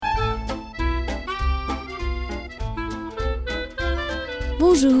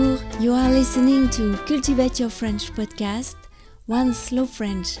Bonjour, you are listening to Cultivate Your French podcast, one slow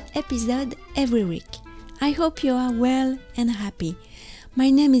French episode every week. I hope you are well and happy. My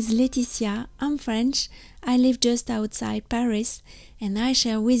name is Laetitia, I'm French, I live just outside Paris and I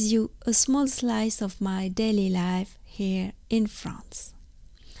share with you a small slice of my daily life here in France.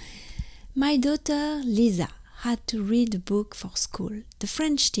 My daughter Lisa had to read a book for school. The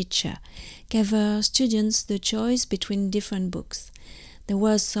French teacher gave her students the choice between different books. There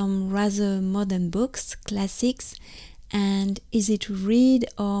were some rather modern books, classics, and easy to read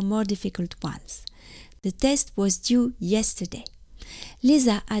or more difficult ones. The test was due yesterday.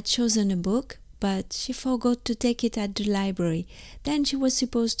 Lisa had chosen a book, but she forgot to take it at the library. Then she was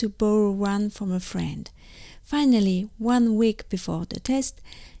supposed to borrow one from a friend. Finally, 1 week before the test,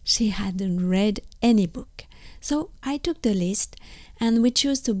 she hadn't read any book. So I took the list and we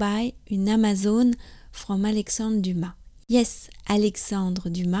chose to buy Une Amazone from Alexandre Dumas. Yes, Alexandre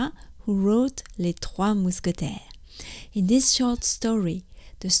Dumas, who wrote Les Trois Mousquetaires. In this short story,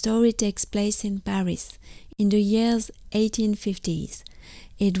 the story takes place in Paris in the years 1850s.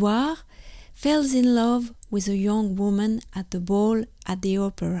 Edouard falls in love with a young woman at the ball at the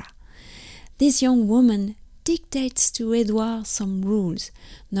opera. This young woman dictates to Edouard some rules,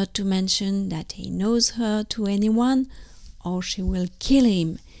 not to mention that he knows her to anyone or she will kill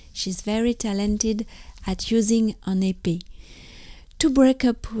him. She's very talented at using an épée. To break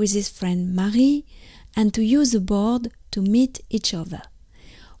up with his friend Marie and to use a board to meet each other.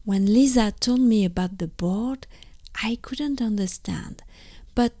 When Lisa told me about the board, I couldn't understand,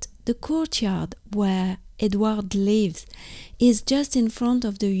 but the courtyard where Edouard lives is just in front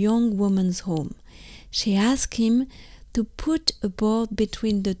of the young woman's home. She asked him to put a board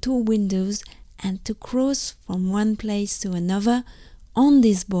between the two windows and to cross from one place to another on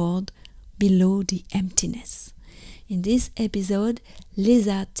this board below the emptiness. In this episode,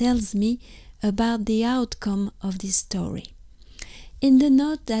 Lisa tells me about the outcome of this story. In the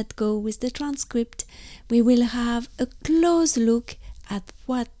notes that go with the transcript, we will have a close look at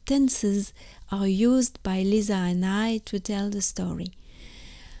what tenses are used by Lisa and I to tell the story.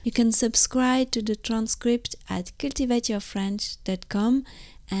 You can subscribe to the transcript at cultivateyourfrench.com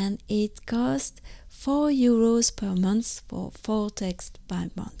and it costs €4 per month for 4 texts by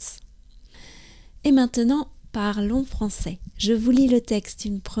month. Et maintenant, parlons français. Je vous lis le texte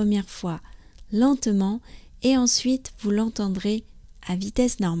une première fois, lentement, et ensuite vous l'entendrez à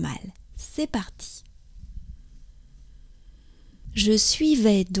vitesse normale. C'est parti. Je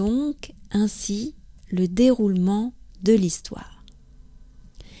suivais donc ainsi le déroulement de l'histoire.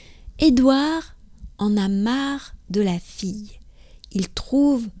 Edouard en a marre de la fille. Il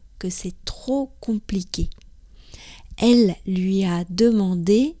trouve que c'est trop compliqué. Elle lui a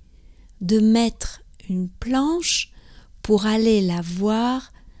demandé de mettre une planche pour aller la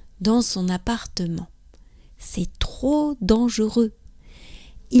voir dans son appartement. C'est trop dangereux.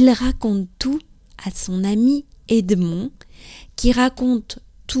 Il raconte tout à son ami Edmond, qui raconte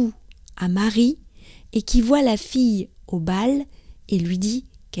tout à Marie et qui voit la fille au bal et lui dit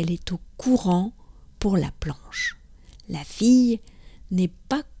qu'elle est au courant pour la planche. La fille n'est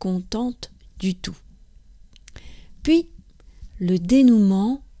pas contente du tout. Puis, le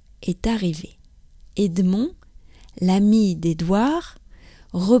dénouement est arrivé. Edmond, l'ami d'Edouard,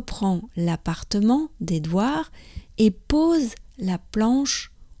 reprend l'appartement d'Edouard et pose la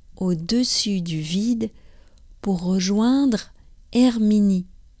planche au-dessus du vide pour rejoindre Herminie,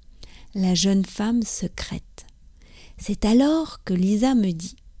 la jeune femme secrète. C'est alors que Lisa me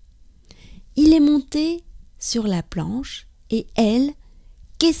dit « Il est monté sur la planche et elle,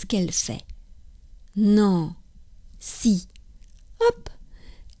 qu'est-ce qu'elle fait ?»« Non, si, hop,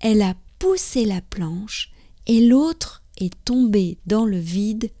 elle a poussé la planche et l'autre est tombé dans le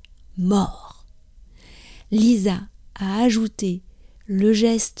vide, mort. » Lisa a ajouté le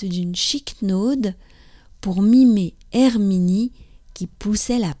geste d'une chiquenaude pour mimer Herminie qui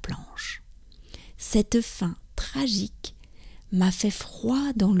poussait la planche. Cette fin tragique m'a fait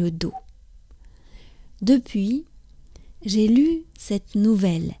froid dans le dos. Depuis, j'ai lu cette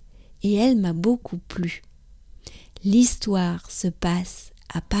nouvelle et elle m'a beaucoup plu. L'histoire se passe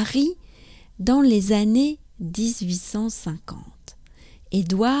à Paris dans les années 1850.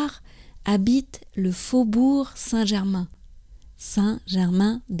 Édouard habite le faubourg Saint-Germain,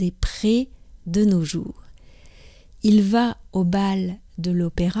 Saint-Germain-des-Prés de nos jours. Il va au bal de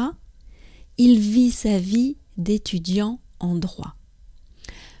l'opéra, il vit sa vie d'étudiant en droit.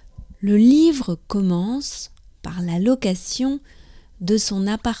 Le livre commence par la location de son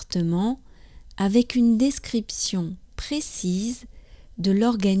appartement avec une description précise de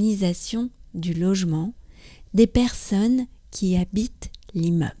l'organisation du logement, des personnes qui habitent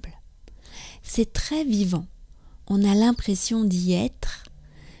l'immeuble. C'est très vivant. On a l'impression d'y être,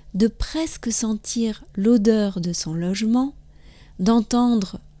 de presque sentir l'odeur de son logement,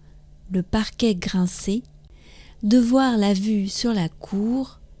 d'entendre le parquet grincer, de voir la vue sur la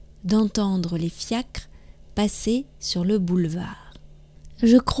cour, d'entendre les fiacres passer sur le boulevard.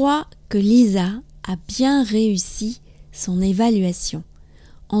 Je crois que Lisa a bien réussi son évaluation.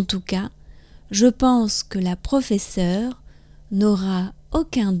 En tout cas, je pense que la professeure n'aura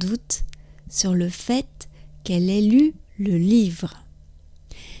aucun doute sur le fait qu'elle ait lu le livre.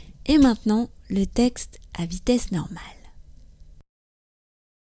 Et maintenant, le texte à vitesse normale.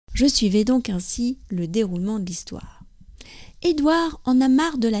 Je suivais donc ainsi le déroulement de l'histoire. Édouard en a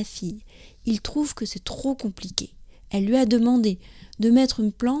marre de la fille. Il trouve que c'est trop compliqué. Elle lui a demandé de mettre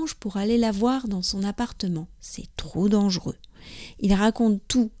une planche pour aller la voir dans son appartement. C'est trop dangereux. Il raconte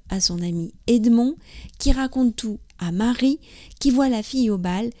tout à son ami Edmond, qui raconte tout à Marie, qui voit la fille au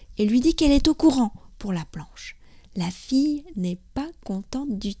bal et lui dit qu'elle est au courant pour la planche. La fille n'est pas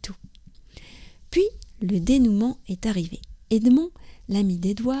contente du tout. Puis, le dénouement est arrivé. Edmond, l'ami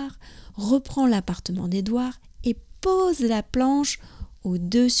d'Édouard, reprend l'appartement d'Édouard et pose la planche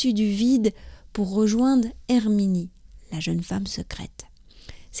au-dessus du vide pour rejoindre Herminie, la jeune femme secrète.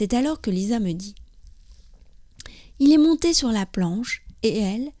 C'est alors que Lisa me dit « Il est monté sur la planche et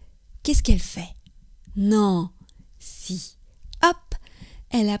elle, qu'est-ce qu'elle fait ?»« Non, si. Hop,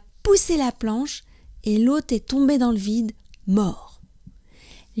 elle a poussé la planche et l'autre est tombé dans le vide, mort. »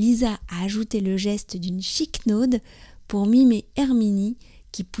 Lisa a ajouté le geste d'une chiquenaude pour mimer Herminie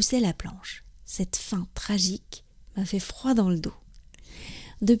qui poussait la planche. Cette fin tragique m'a fait froid dans le dos.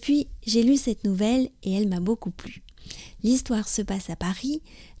 Depuis, j'ai lu cette nouvelle et elle m'a beaucoup plu. L'histoire se passe à Paris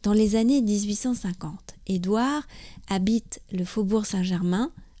dans les années 1850. Édouard habite le faubourg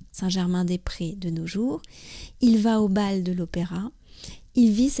Saint-Germain, Saint-Germain-des-Prés de nos jours. Il va au bal de l'Opéra.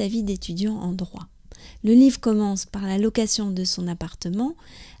 Il vit sa vie d'étudiant en droit. Le livre commence par la location de son appartement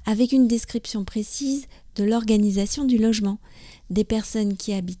avec une description précise de l'organisation du logement, des personnes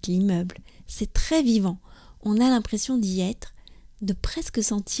qui habitent l'immeuble. C'est très vivant. On a l'impression d'y être, de presque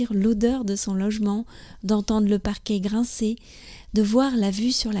sentir l'odeur de son logement, d'entendre le parquet grincer, de voir la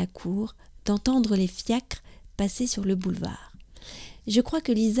vue sur la cour, d'entendre les fiacres passer sur le boulevard. Je crois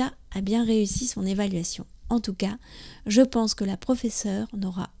que Lisa a bien réussi son évaluation. En tout cas, je pense que la professeure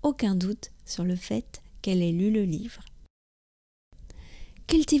n'aura aucun doute sur le fait qu'elle ait lu le livre.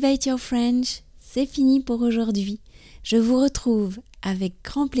 Cultivate Your French, c'est fini pour aujourd'hui. Je vous retrouve avec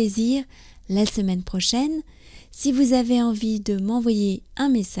grand plaisir la semaine prochaine. Si vous avez envie de m'envoyer un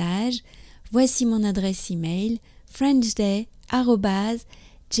message, voici mon adresse email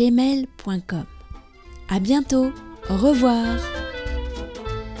frenchday@gmail.com. À bientôt, au revoir.